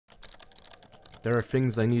There are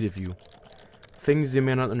things I need of you. Things you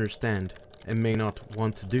may not understand and may not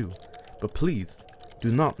want to do. But please,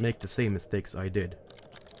 do not make the same mistakes I did.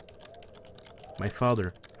 My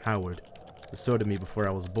father, Howard, deserted me before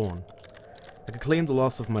I was born. I could claim the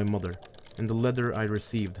loss of my mother, and the letter I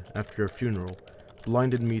received after her funeral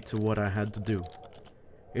blinded me to what I had to do.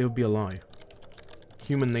 It would be a lie.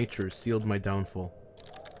 Human nature sealed my downfall.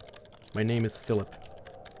 My name is Philip.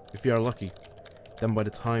 If you are lucky, then by the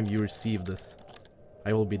time you receive this,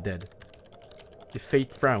 I will be dead. If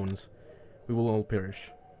fate frowns, we will all perish.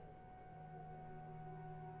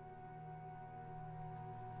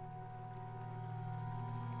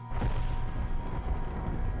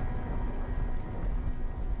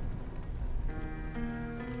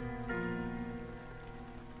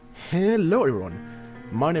 Hello everyone,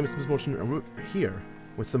 my name is TheMrMortensen and we're here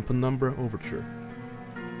with some Penumbra Overture.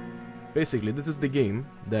 Basically, this is the game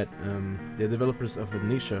that the developers of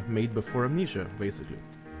Amnesia made before Amnesia, basically.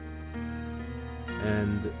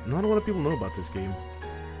 And not a lot of people know about this game.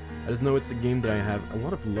 I just know it's a game that I have a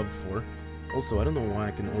lot of love for. Also, I don't know why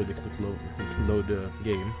I can already click load the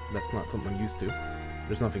game. That's not something I'm used to.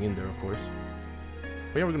 There's nothing in there, of course.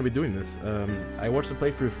 But yeah, we're gonna be doing this. I watched the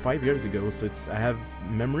playthrough 5 years ago, so I have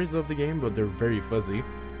memories of the game, but they're very fuzzy.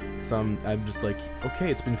 So I'm just like,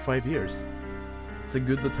 okay, it's been 5 years. It's a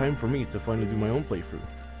good time for me to finally do my own playthrough.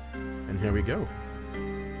 And here we go.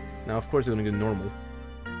 Now, of course, I'm gonna get normal,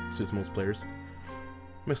 since most players.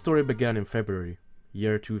 My story began in February,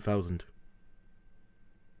 year 2000.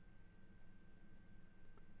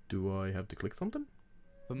 Do I have to click something?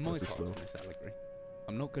 For my part in this allegory,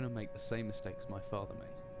 I'm not going to make the same mistakes my father made.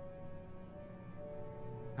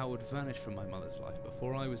 Howard vanished from my mother's life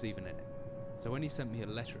before I was even in it, so when he sent me a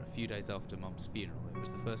letter a few days after Mum's funeral, it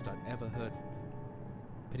was the first I'd ever heard from him.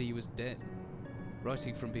 Pity he was dead.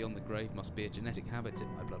 Writing from beyond the grave must be a genetic habit in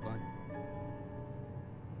my bloodline.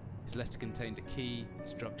 His letter contained a key,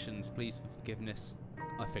 instructions, pleas for forgiveness.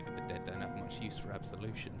 I figured the dead don't have much use for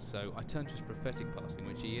absolution, so I turned to his prophetic passing,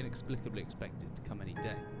 which he inexplicably expected to come any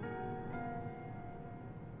day.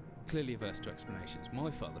 Clearly averse to explanations,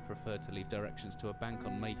 my father preferred to leave directions to a bank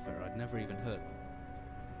on Mayfair I'd never even heard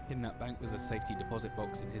of. In that bank was a safety deposit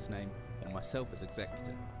box in his name, and myself as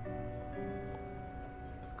executor.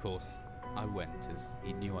 Of course, I went, as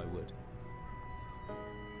he knew I would.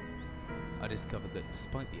 I discovered that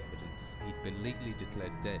despite the evidence, he'd been legally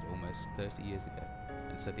declared dead almost 30 years ago,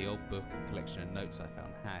 and so the old book and collection of notes I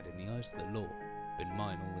found had, in the eyes of the law, been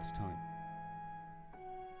mine all this time.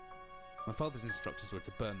 My father's instructions were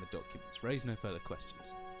to burn the documents, raise no further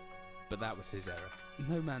questions. But that was his error.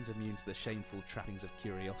 No man's immune to the shameful trappings of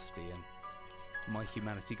curiosity, and my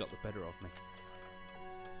humanity got the better of me.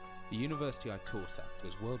 The university I taught at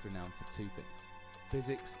was world renowned for two things: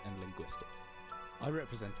 physics and linguistics. I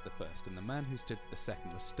represented the first, and the man who stood for the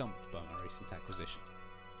second was stumped by my recent acquisition.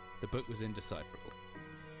 The book was indecipherable.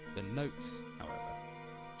 The notes, however,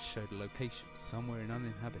 showed a location somewhere in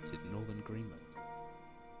uninhabited northern Greenland.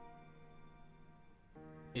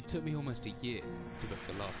 It took me almost a year to book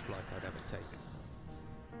the last flight I'd ever taken.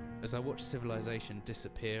 As I watched civilization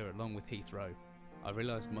disappear along with Heathrow, I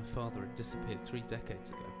realised my father had disappeared 3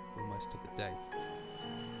 decades ago, almost to the day,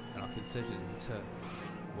 and I considered in turn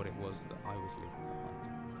what it was that I was leaving behind.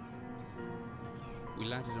 We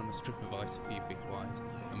landed on a strip of ice a few feet wide,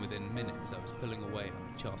 and within minutes I was pulling away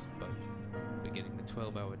on a chartered boat, beginning the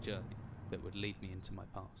 12-hour journey that would lead me into my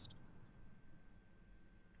past.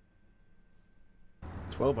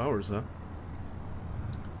 12 hours, huh?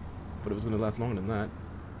 But it was gonna last longer than that.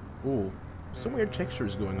 Ooh, some weird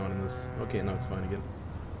textures going on in this. Okay, now it's fine again.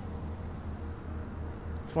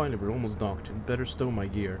 Finally, we're almost docked. Better stow my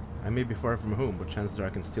gear. I may be far from home, but chances are I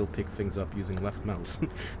can still pick things up using left mouse.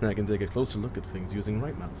 And I can take a closer look at things using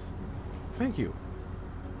right mouse. Thank you.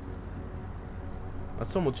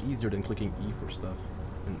 That's so much easier than clicking E for stuff,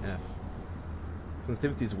 and F.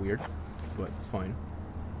 Sensitivity is weird, but it's fine.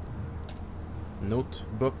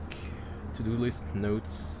 Notebook, to-do list,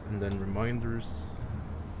 notes, and then reminders.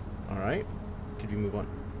 Alright, could you move on?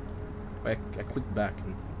 I clicked back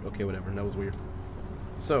and okay, whatever, that was weird.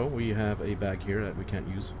 So, we have a bag here that we can't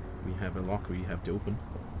use. We have a lock we have to open.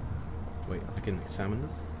 Wait, I can examine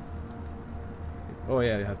this? Oh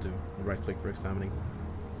yeah, I have to right click for examining.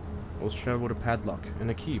 Let's travel with a padlock and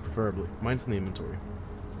a key, preferably. Mine's in the inventory.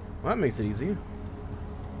 Well, that makes it easy.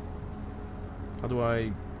 How do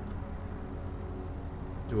I...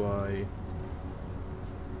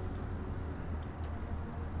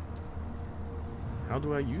 How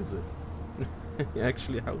do I use it?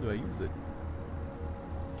 Actually, how do I use it?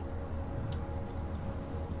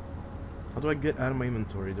 How do I get out of my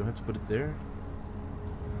inventory? Do I have to put it there?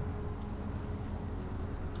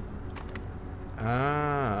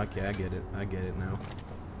 Ah, okay, I get it. I get it now.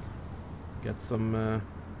 Got some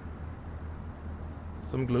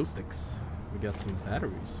glow sticks. We got some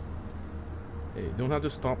batteries. Hey, don't have to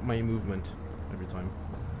stop my movement every time.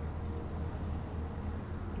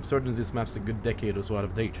 I'm certain this map's a good decade or so out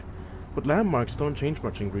of date. But landmarks don't change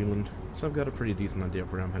much in Greenland, so I've got a pretty decent idea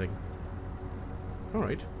of where I'm heading.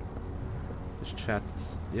 Alright. This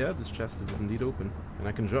chest is indeed open, and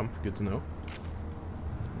I can jump, good to know.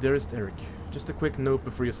 Dearest Eric, just a quick note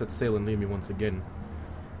before you set sail and leave me once again.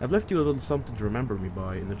 I've left you a little something to remember me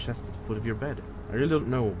by in the chest at the foot of your bed. I really don't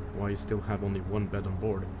know why you still have only one bed on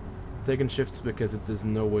board. Taking shifts because it is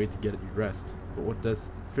no way to get you rest. But what does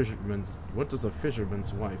a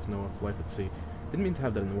fisherman's wife know of life at sea? Didn't mean to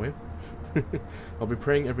have that in the way. I'll be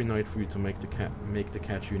praying every night for you to make the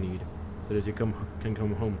catch you need, so that you can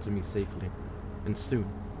come home to me safely. And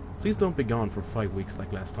soon. Please don't be gone for 5 weeks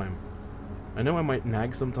like last time. I know I might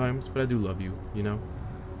nag sometimes, but I do love you, you know?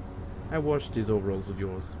 I washed these overalls of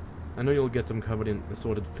yours. I know you'll get them covered in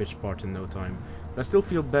assorted fish parts in no time, but I still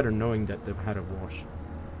feel better knowing that they've had a wash.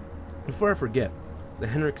 Before I forget, the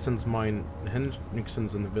Henriksons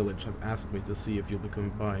in the village have asked me to see if you'll be coming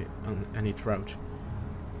by on any trout.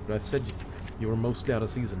 But I said you were mostly out of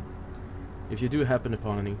season. If you do happen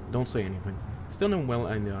upon any, don't say anything. Still them well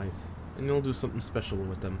in the ice, and you'll do something special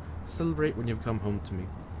with them to celebrate when you've come home to me.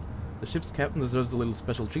 The ship's captain deserves a little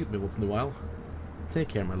special treatment once in a while. Take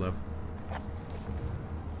care, my love.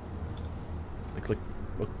 I clicked.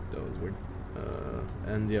 Oh, that was weird.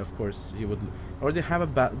 And yeah, of course, you would. Or they have a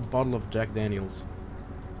bottle of Jack Daniels.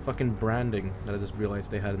 Fucking branding that I just realized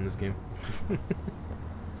they had in this game.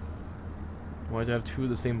 Why do I have two of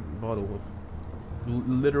the same bottle of?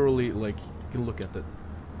 Literally, like, you can look at that.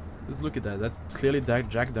 Just look at that. That's clearly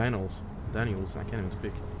Jack Daniels. I can't even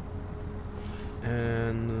speak.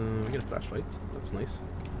 And we get a flashlight. That's nice.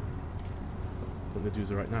 Don't need to use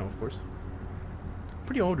it right now, of course.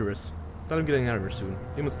 Pretty odorous. Thought I'm getting out of here soon.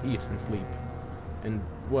 You must eat and sleep. And,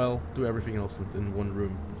 well, do everything else in one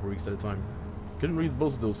room for weeks at a time. Couldn't read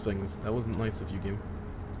both of those things. That wasn't nice of you, game.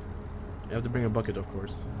 You have to bring a bucket, of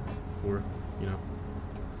course. For, you know,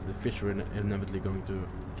 the fish we're inevitably going to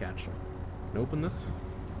catch. Can I open this?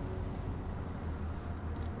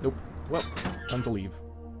 Nope. Well, time to leave.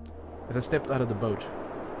 As I stepped out of the boat,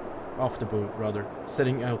 off the boat rather,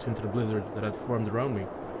 setting out into the blizzard that had formed around me,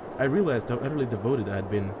 I realized how utterly devoted I had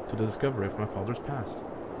been to the discovery of my father's past.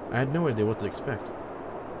 I had no idea what to expect.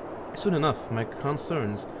 Soon enough, my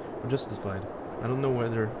concerns were justified. I don't know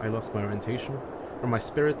whether I lost my orientation or my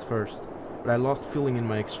spirit first, but I lost feeling in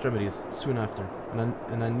my extremities soon after,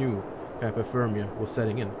 and I knew hypothermia was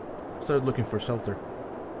setting in. I started looking for shelter.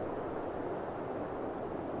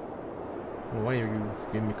 Well, why are you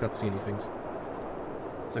giving me cutscene things?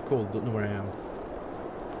 It's so cold, don't know where I am.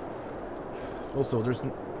 Also, there's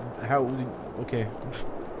okay.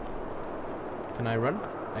 Can I run?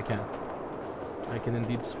 I can. I can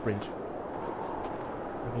indeed sprint.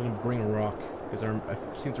 I'm gonna bring a rock, because I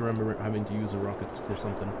seem to remember having to use a rocket for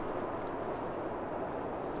something.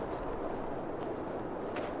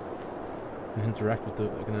 And interact with the...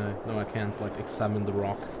 no, I can't, like, examine the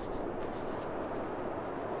rock.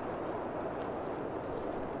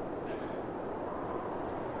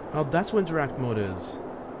 Oh, that's what interact mode is.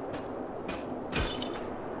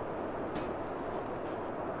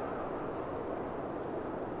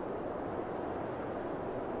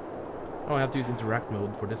 Oh, I have to use interact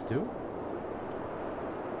mode for this too?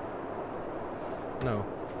 No.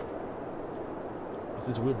 Is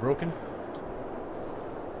this wheel broken?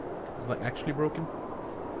 Is it like actually broken?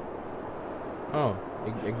 Oh,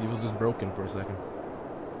 it was just broken for a second.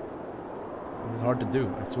 This is hard to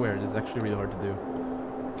do, I swear, this is actually really hard to do.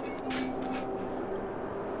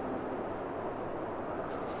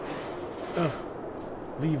 Ugh.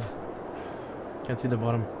 Leave. Can't see the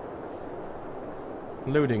bottom.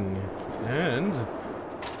 Loading. And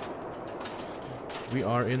we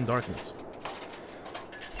are in darkness.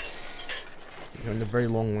 We're on a very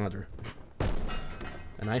long ladder.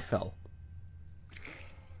 And I fell.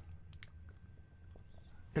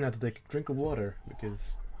 And I had to take a drink of water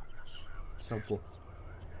because it's helpful.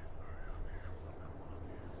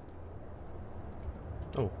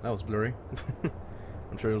 Oh, that was blurry.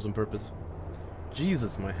 I'm sure it was on purpose.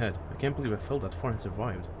 Jesus, my head. I can't believe I fell that far and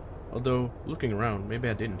survived. Although, looking around, maybe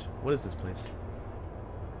I didn't. What is this place?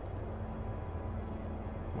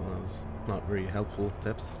 Well, that was not very helpful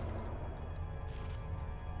tips.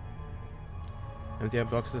 Empty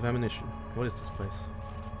boxes of ammunition. What is this place?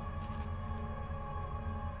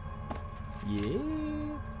 Yeah.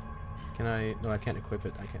 Can I? No, I can't equip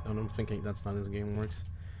it. I don't think that's not how this game works.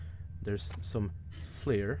 There's some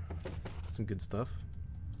flare. Some good stuff.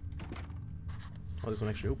 Oh, this one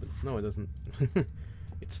actually opens. No, it doesn't.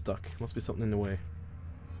 It's stuck. Must be something in the way.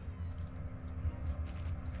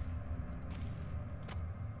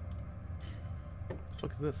 What the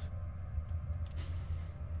fuck is this?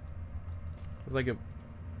 It's like a...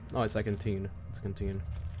 Oh, it's a canteen. It's a canteen.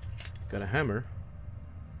 Got a hammer.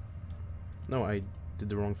 No, I did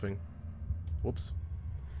the wrong thing. Whoops.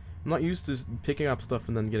 I'm not used to picking up stuff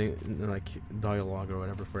and then getting, like, dialogue or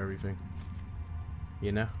whatever for everything.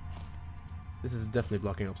 You know? This is definitely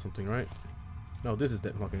blocking up something, right? No, this is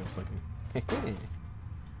blocking up something.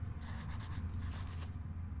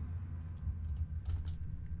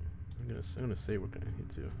 I'm gonna say we're gonna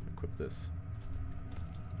need to equip this.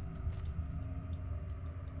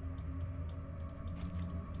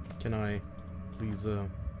 Can I please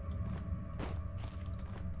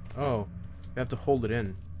oh, you have to hold it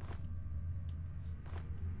in.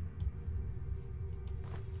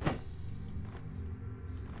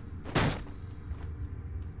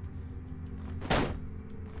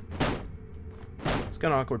 It's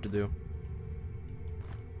kinda awkward to do.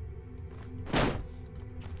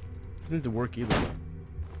 Doesn't need to work either.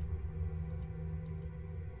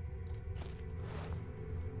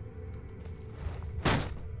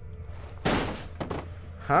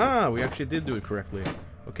 Ah, we actually did do it correctly.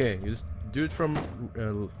 Okay, you just do it from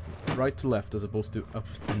right to left as opposed to up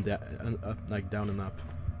and down, like down and up.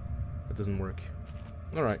 That doesn't work.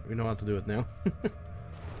 Alright, we know how to do it now.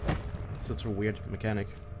 It's such a weird mechanic.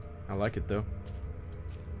 I like it though.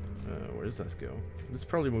 Where does this go? This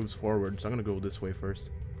probably moves forward, so I'm gonna go this way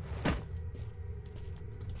first.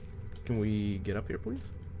 Can we get up here, please?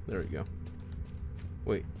 There we go.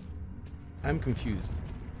 Wait. I'm confused.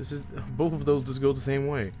 This is... Both of those just go the same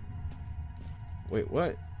way. Wait,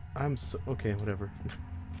 what? I'm so... Okay, whatever.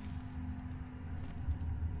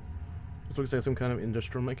 This looks like some kind of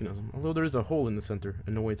industrial mechanism. Although there is a hole in the center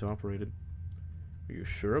and no way to operate it. Are you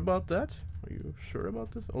sure about that? Are you sure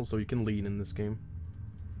about this? Also, you can lean in this game.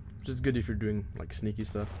 Which is good if you're doing, like, sneaky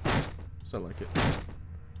stuff. So I like it.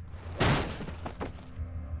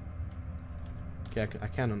 Okay, I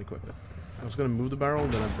can unequip it. I was gonna move the barrel,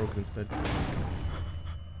 and then I broke it instead.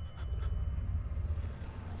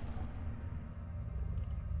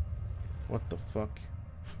 What the fuck?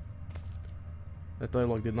 That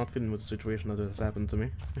dialogue did not fit in with the situation that has happened to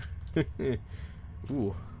me.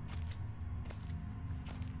 Ooh.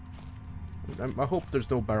 I hope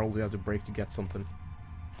there's no barrels you have to break to get something.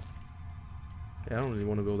 Yeah, I don't really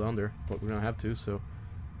want to go down there, but we're gonna have to, so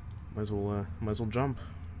might as well jump.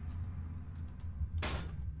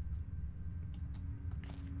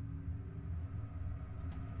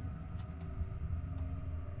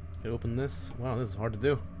 Can I open this? Wow, this is hard to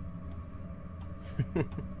do. I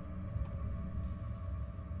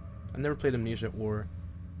never played Amnesia or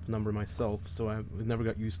Penumbra myself, so I never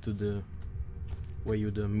got used to the way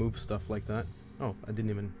you'd move stuff like that. Oh, I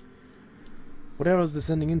didn't even... What I was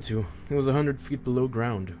descending into? It was 100 feet below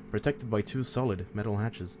ground, protected by 2 solid metal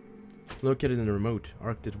hatches. Located in a remote,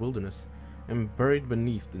 Arctic wilderness, and buried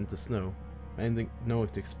beneath into snow. I didn't know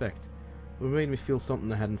what to expect. It made me feel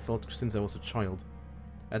something I hadn't felt since I was a child.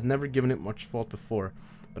 I'd never given it much thought before,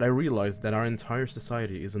 but I realized that our entire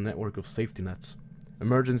society is a network of safety nets.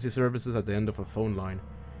 Emergency services at the end of a phone line.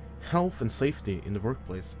 Health and safety in the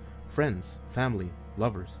workplace. Friends, family,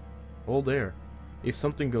 lovers. All there. If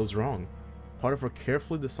something goes wrong. Part of our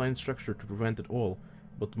carefully designed structure to prevent it all,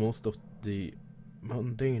 but most of the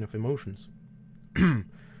mundane of emotions.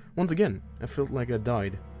 Once again, I felt like I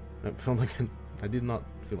died. I did not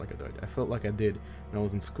feel like I died. I felt like I did when I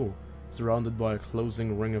was in school. Surrounded by a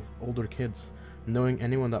closing ring of older kids, knowing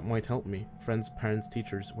anyone that might help me, friends, parents,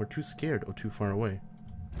 teachers, were too scared or too far away.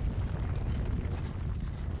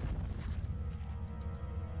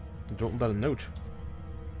 I dropped that a note.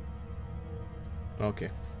 Okay.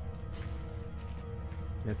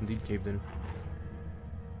 Yes, indeed caved in.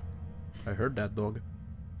 I heard that, dog.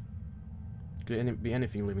 Could be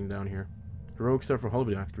anything living down here. Heroics are for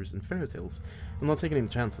Hollywood actors and fairy tales. I'm not taking any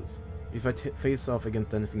chances. If I face off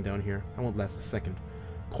against anything down here, I won't last a second.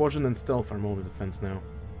 Caution and stealth are my only defense now.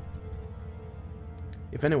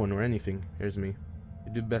 If anyone or anything hears me, I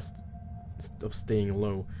do best of staying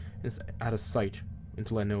low and out of sight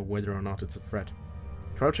until I know whether or not it's a threat.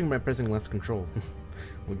 Crouching by pressing left control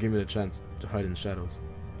will give me the chance to hide in shadows.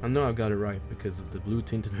 I know I've got it right because of the blue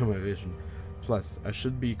tint in my vision. Plus, I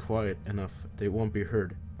should be quiet enough that it won't be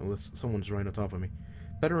heard unless someone's right on top of me.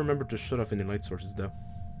 Better remember to shut off any light sources though.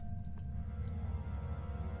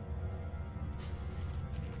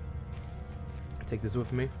 Take this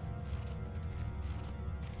with me.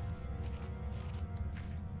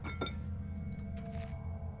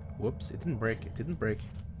 Whoops, it didn't break. It didn't break.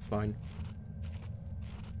 It's fine.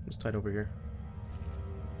 It's tight over here.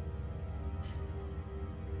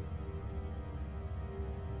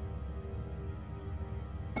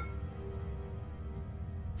 They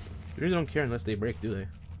really don't care unless they break, do they?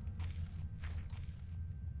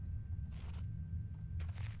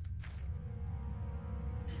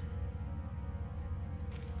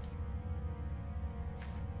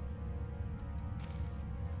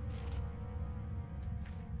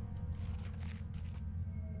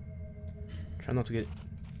 Try not to get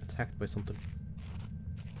attacked by something.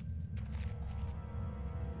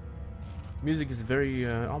 Music is very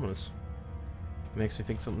ominous. It makes me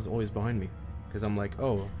think something's always behind me, because I'm like,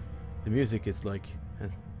 oh, the music is like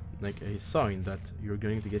a sign that you're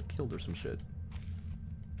going to get killed or some shit.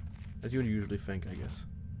 As you would usually think, I guess.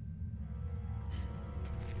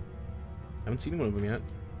 I haven't seen one of them yet,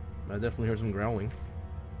 but I definitely heard some growling.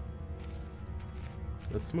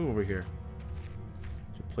 Let's move over here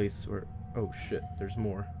to a place where, oh shit, there's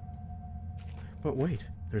more. But wait,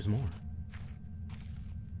 there's more.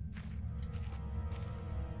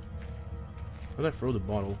 How did I throw the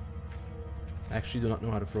bottle? I actually do not know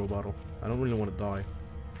how to throw a bottle. I don't really want to die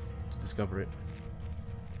to discover it.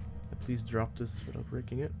 Please drop this without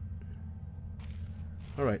breaking it.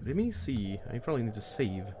 Alright, let me see. I probably need to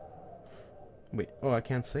save. Wait, oh, I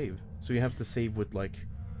can't save. So you have to save with, like,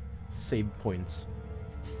 save points.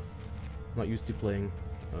 I'm not used to playing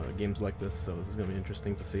games like this, so this is gonna be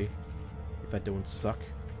interesting to see if I don't suck.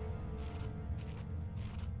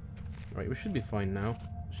 Alright, we should be fine now.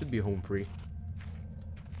 We should be home free.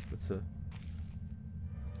 Let's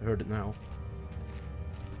I heard it now.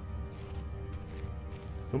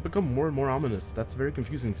 Don't become more and more ominous. That's very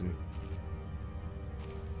confusing to me.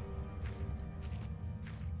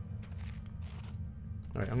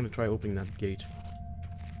 Alright, I'm gonna try opening that gate.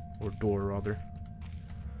 Or door, rather.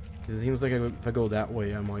 Because it seems like if I go that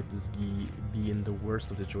way, I might just be in the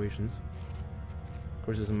worst of situations. Of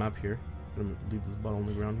course, there's a map here. I'm gonna leave this bottle on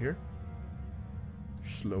the ground here.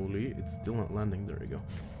 Slowly. It's still not landing. There we go.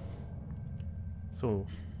 So,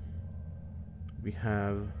 we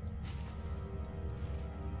have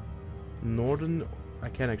Northern. I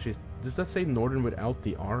can't actually. Does that say Northern without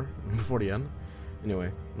the R before the N?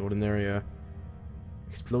 Anyway, Northern area,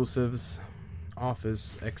 explosives,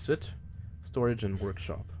 office, exit, storage, and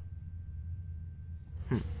workshop.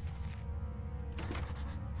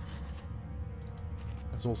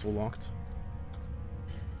 That's also locked.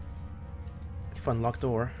 If unlocked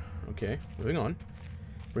door. Okay, moving on.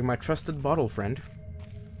 Bring my trusted bottle, friend.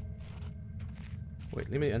 Wait,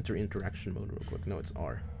 let me enter interaction mode real quick. No, it's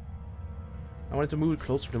R. I wanted to move it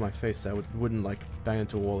closer to my face so I wouldn't like bang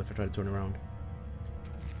into a wall if I try to turn around.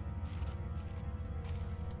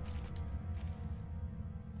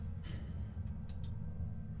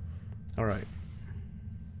 Alright.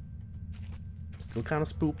 Still kind of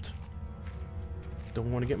spooked. Don't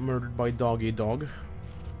want to get murdered by doggy dog.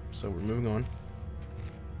 So we're moving on.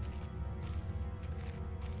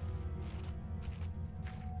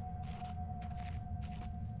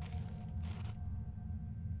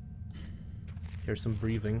 Here's some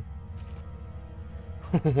breathing.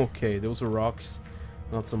 Okay, those are rocks,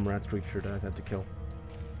 not some rat creature that I had to kill.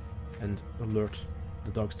 And alert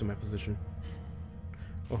the dogs to my position.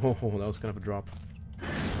 Oh, that was kind of a drop.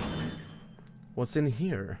 What's in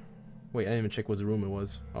here? Wait, I didn't even check what the room it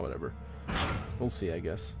was. Oh, whatever. We'll see, I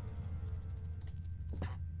guess.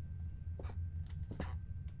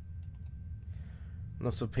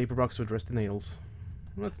 Lots of paper box with rusty nails.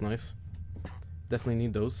 Well, that's nice. Definitely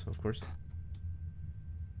need those, of course.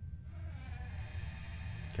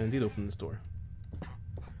 Can indeed open this door.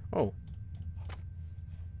 Oh.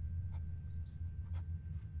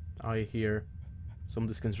 I hear some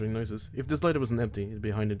disconcerting noises. If this light wasn't empty, it'd be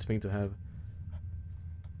a handy thing to have.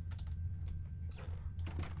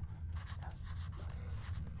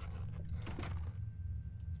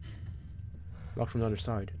 Locked from the other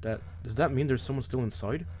side. Does that mean there's someone still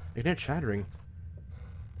inside? They're chattering.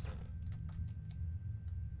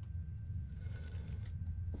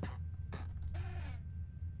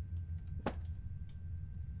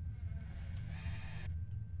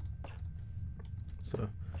 It's a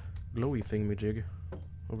glowy thingamajig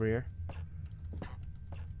over here.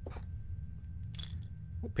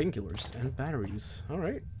 Oh, painkillers and batteries.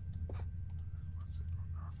 Alright.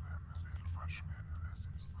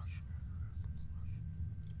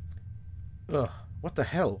 Ugh, what the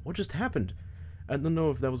hell? What just happened? I don't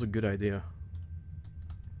know if that was a good idea.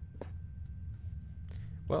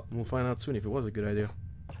 Well, we'll find out soon if it was a good idea.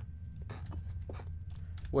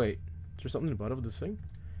 Wait, is there something in the bottom of this thing?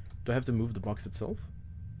 Do I have to move the box itself?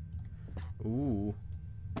 Ooh.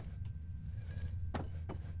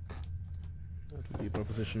 Be a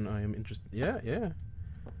proposition I am interested. Yeah, yeah.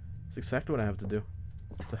 It's exactly what I have to do.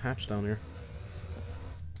 It's a hatch down here.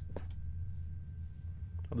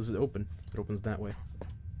 How does it open? It opens that way.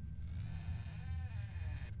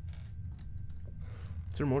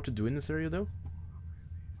 Is there more to do in this area though?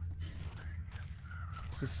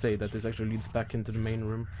 Let's just say that this actually leads back into the main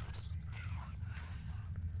room.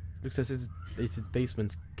 Looks as if its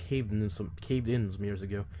basement caved in some years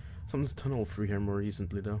ago. Something's tunneled through here more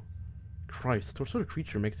recently though. Christ, what sort of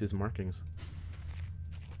creature makes these markings?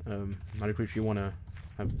 Not a creature you wanna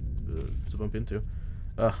have to bump into.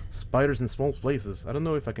 Spiders in small places. I don't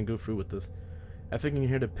know if I can go through with this. I think I can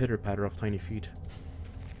hear the pitter-patter of tiny feet.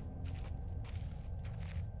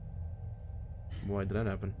 Why did that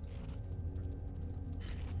happen?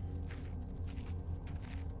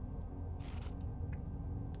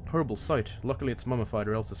 Horrible sight. Luckily it's mummified,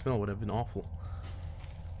 or else the smell would have been awful.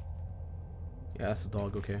 Yeah, that's a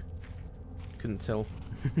dog, okay. Couldn't tell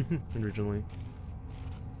originally.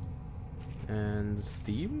 And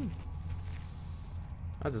steam?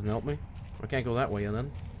 That doesn't help me. I can't go that way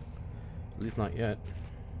then. At least not yet.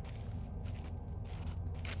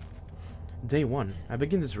 Day 1. I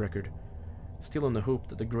begin this record, still in the hope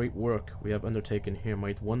that the great work we have undertaken here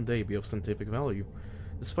might one day be of scientific value.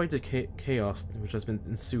 Despite the chaos which has been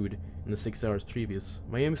ensued in the 6 hours previous,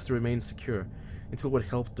 my aim is to remain secure until what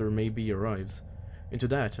help there may be arrives. And to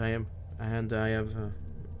that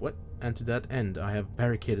to that end, I have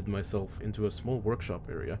barricaded myself into a small workshop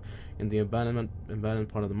area in the abandoned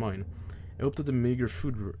part of the mine. I hope that the meager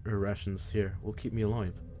food rations here will keep me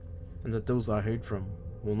alive, and that those I hide from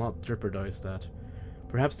will not jeopardize that.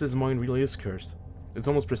 Perhaps this mine really is cursed. It's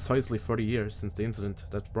almost precisely 30 years since the incident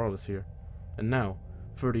that brought us here, and now,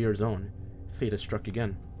 30 years on, fate has struck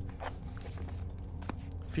again.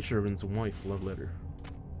 Fisherman's wife love letter.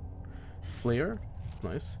 Flare? It's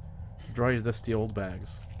nice. Dry dusty old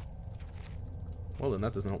bags. Well then,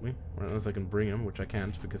 that doesn't help me. Or unless I can bring them, which I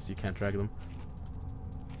can't, because you can't drag them.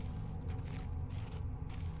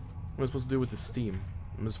 What am I supposed to do with the steam?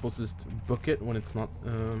 Am I supposed to just book it when it's not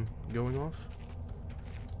going off?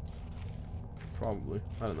 Probably.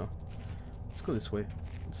 I don't know. Let's go this way.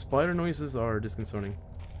 Spider noises are disconcerting.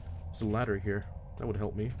 There's a ladder here. That would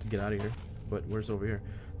help me to get out of here. But where's over here?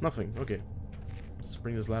 Nothing. Okay. Let's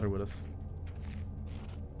bring this ladder with us.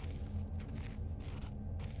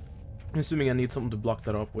 I'm assuming I need something to block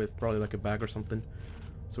that off with. Probably like a bag or something.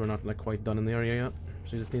 So we're not like quite done in the area yet.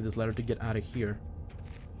 So you just need this ladder to get out of here.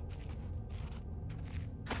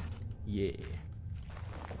 Yeah.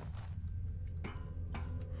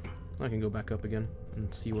 I can go back up again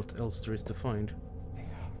and see what else there is to find.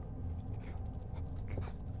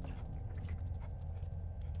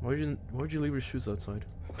 Why'd you leave your shoes outside?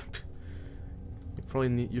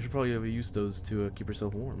 You should probably have used those to keep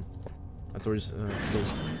yourself warm. That door's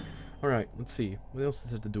closed. Alright, let's see. What else is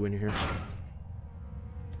there to do in here?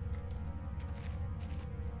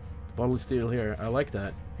 The bottle is still here. I like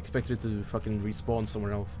that. I expected it to fucking respawn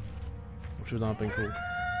somewhere else. Which would not have been cool.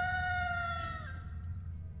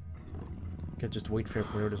 Can't just wait for it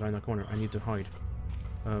to around that corner. I need to hide.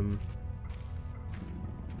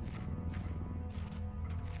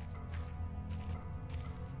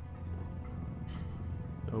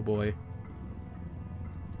 Oh boy.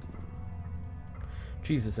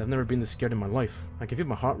 Jesus, I've never been this scared in my life. I can feel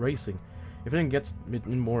my heart racing. If anything gets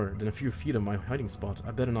in more than a few feet of my hiding spot,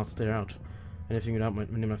 I better not stare out. Anything without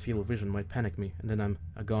my field of vision might panic me, and then I'm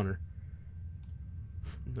a goner.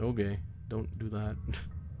 Okay, don't do that.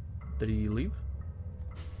 Did he leave?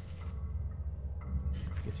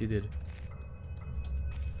 Yes, he did.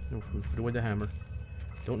 No, put away the hammer.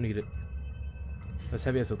 Don't need it. As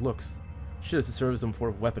heavy as it looks, should have served as some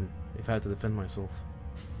form of weapon if I had to defend myself.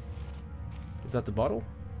 Is that the bottle?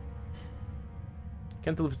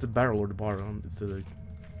 Can't tell if it's the barrel or the bottle. It's the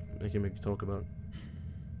make you talk about.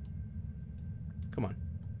 Come on.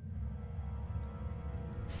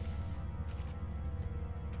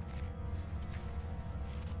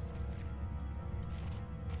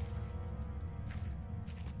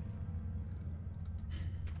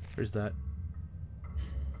 Where's that?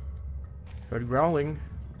 Heard growling.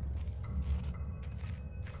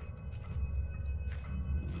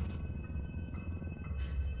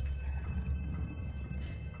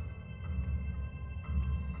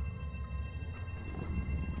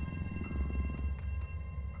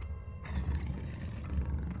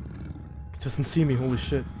 He doesn't see me, holy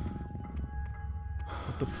shit.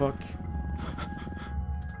 What the fuck?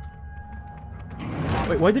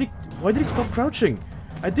 Wait, why did he stop crouching?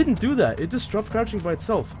 I didn't do that. It just stopped crouching by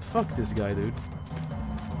itself. Fuck this guy, dude.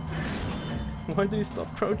 Why did he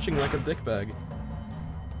stop crouching like a dickbag?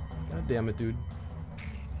 God damn it, dude.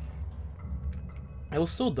 I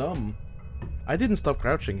was so dumb. I didn't stop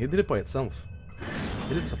crouching. He did it by itself.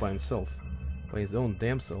 He did it by himself. By his own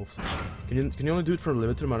damn self. Can you only do it for a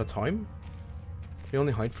limited amount of time? Can you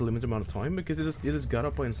only hide for a limited amount of time? Because he just got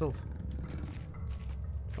up by himself.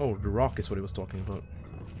 Oh, the rock is what he was talking about.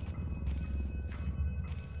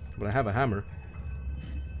 But I have a hammer.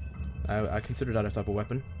 I consider that a type of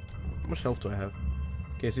weapon. How much health do I have?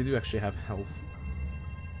 Okay, so you do actually have health.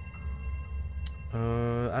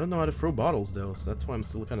 I don't know how to throw bottles though, so that's why I'm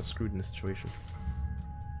still kind of screwed in this situation.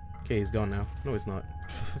 Okay, he's gone now. No, he's not.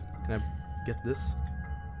 Can I get this?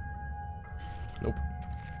 Nope.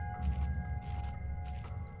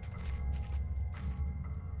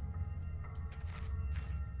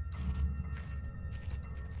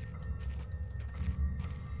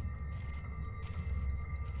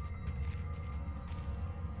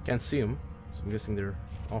 Can't see them, so I'm guessing they're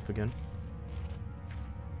off again.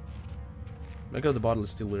 I got the bottle is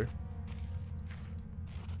still there.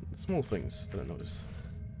 Small things that I notice.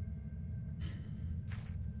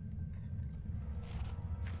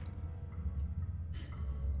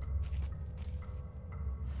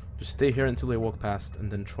 Just stay here until they walk past, and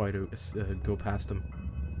then try to go past them.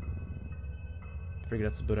 I figure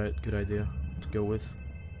that's a good idea to go with.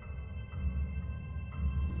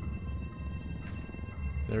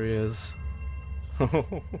 There he is.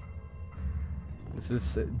 This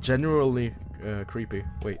is genuinely creepy.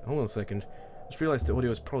 Wait, hold on a second. Just realized the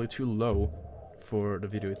audio is probably too low for the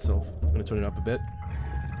video itself. I'm gonna turn it up a bit.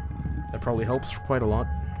 That probably helps quite a lot.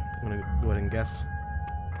 I'm gonna go ahead and guess.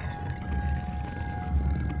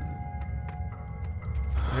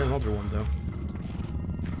 I hear another one though.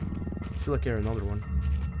 I feel like I hear another one.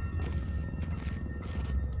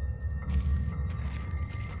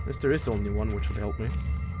 Yes, there is only one, which would help me.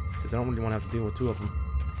 Because I don't really want to have to deal with two of them.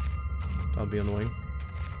 That'll be annoying.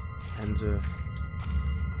 And,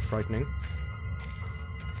 frightening.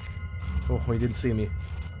 Oh, he didn't see me.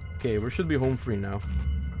 Okay, we should be home free now.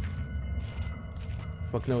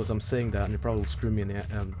 Fuck knows, I'm saying that and it probably will screw me in the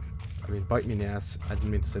I mean, bite me in the ass. I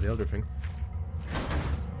didn't mean to say the other thing.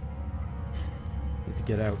 Need to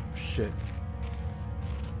get out. Shit.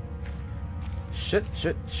 Shit.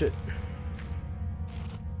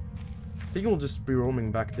 I think we'll just be roaming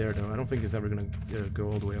back there though. I don't think he's ever gonna go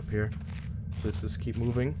all the way up here. So let's just keep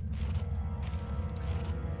moving.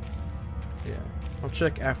 Yeah. I'll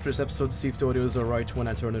check after this episode to see if the audio is alright when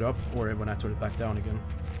I turn it up or when I turn it back down again.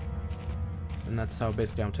 And that's how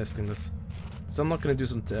basically I'm testing this. So I'm not gonna do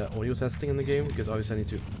some audio testing in the game because obviously I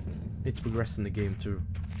need to progress in the game to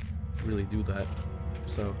really do that.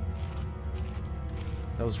 So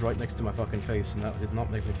that was right next to my fucking face and that did not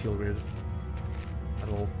make me feel weird at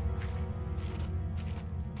all.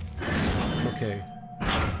 Okay.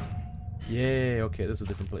 Yay, okay, this is a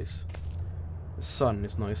different place. The sun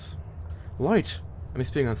is nice. Light! I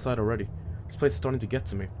miss being outside already. This place is starting to get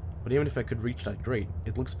to me. But even if I could reach that grate,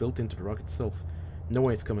 it looks built into the rock itself. No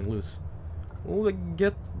way it's coming loose. Well, like,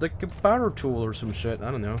 get like a power tool or some shit,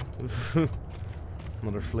 I don't know.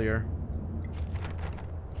 Another flare.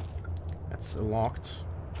 That's locked.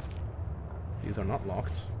 These are not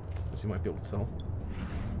locked, as you might be able to tell.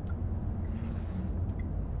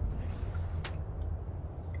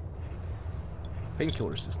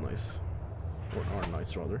 Painkillers is nice. Or are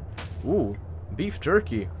nice, rather. Ooh, beef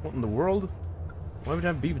jerky. What in the world? Why would you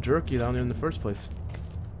have beef jerky down there in the first place?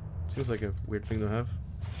 Seems like a weird thing to have.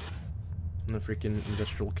 In a freaking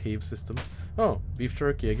industrial cave system. Oh, beef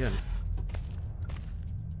jerky again.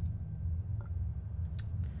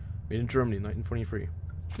 Made in Germany, 1943.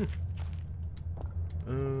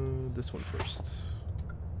 This one first.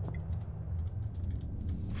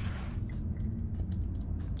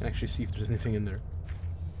 Can actually see if there's anything in there.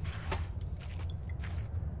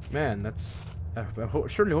 Man, that's... I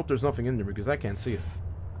surely hope there's nothing in there because I can't see it.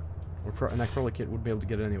 And I probably would be able to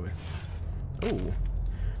get it anyway. Oh.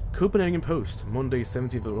 Copenhagen Post, Monday,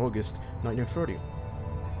 17th of August, 1930.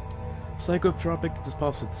 Psychotropic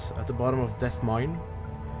deposits at the bottom of Death Mine.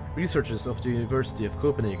 Researchers of the University of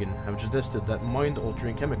Copenhagen have suggested that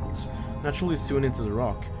mind-altering chemicals naturally sewn into the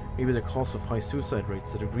rock may be the cause of high suicide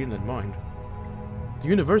rates at the Greenland mine. The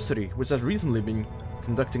university, which has recently been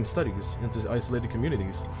conducting studies into isolated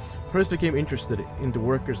communities, first became interested in the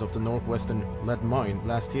workers of the northwestern lead mine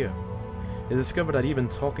last year. They discovered that even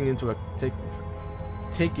taking into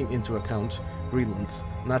account Greenland's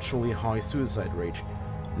naturally high suicide rate,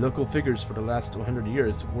 local figures for the last 100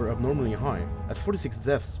 years were abnormally high, at 46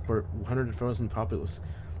 deaths per 100,000 populace,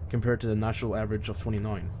 compared to the national average of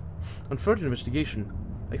 29. On further investigation,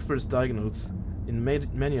 experts diagnosed in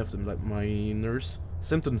many of them like minors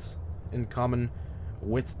symptoms in common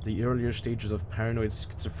with the earlier stages of paranoid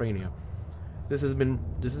schizophrenia. This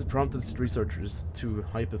has prompted researchers to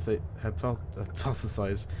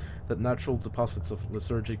hypothesize that natural deposits of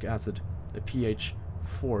lysergic acid, a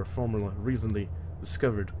pH-4 formula recently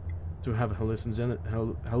discovered to have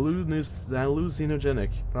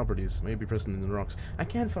hallucinogenic properties, may be present in the rocks. I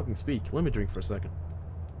can't fucking speak. Let me drink for a second.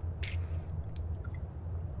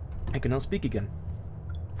 I can now speak again.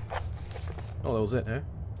 Oh, that was it, eh?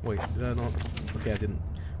 Wait, did I not? Okay, I didn't.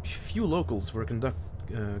 Few locals were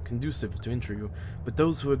conducive to interview, but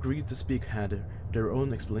those who agreed to speak had their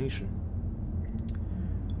own explanation.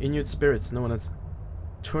 Inuit spirits known as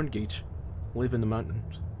Turngate live in the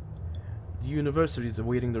mountains. The university is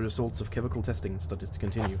awaiting the results of chemical testing studies to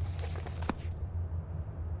continue.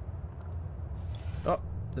 Oh,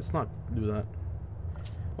 let's not do that.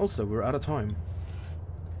 Also, we're out of time.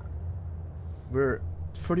 We're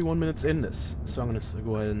 31 minutes in this, so I'm gonna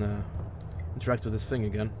go ahead and interact with this thing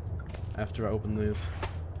again after I open this.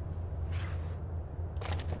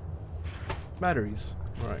 Batteries.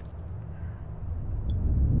 Alright.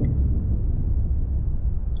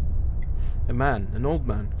 A man, an old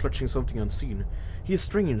man, clutching something unseen. He is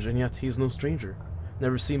strange, and yet he is no stranger.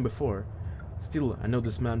 Never seen before. Still, I know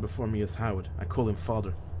this man before me as Howard. I call him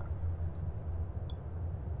Father.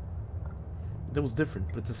 That was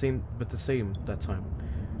different, but the same that time.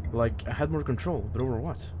 Like, I had more control, but over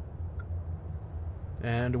what?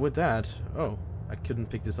 And with that... Oh, I couldn't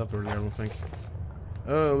pick this up earlier, I don't think.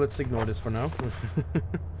 Oh, let's ignore this for now.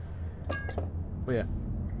 But yeah,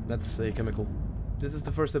 that's a chemical. This is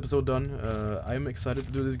the first episode done. I'm excited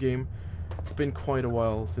to do this game. It's been quite a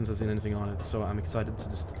while since I've seen anything on it, so I'm excited to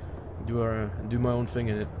just do my own thing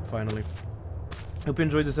in it, finally. Hope you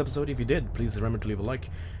enjoyed this episode. If you did, please remember to leave a like,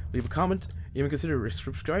 leave a comment, even consider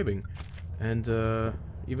subscribing, and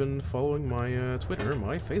even following my Twitter,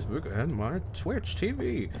 my Facebook, and my Twitch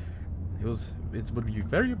TV. It would be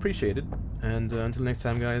very appreciated. And until next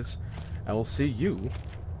time, guys, I will see you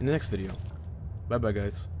in the next video. Bye bye,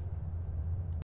 guys.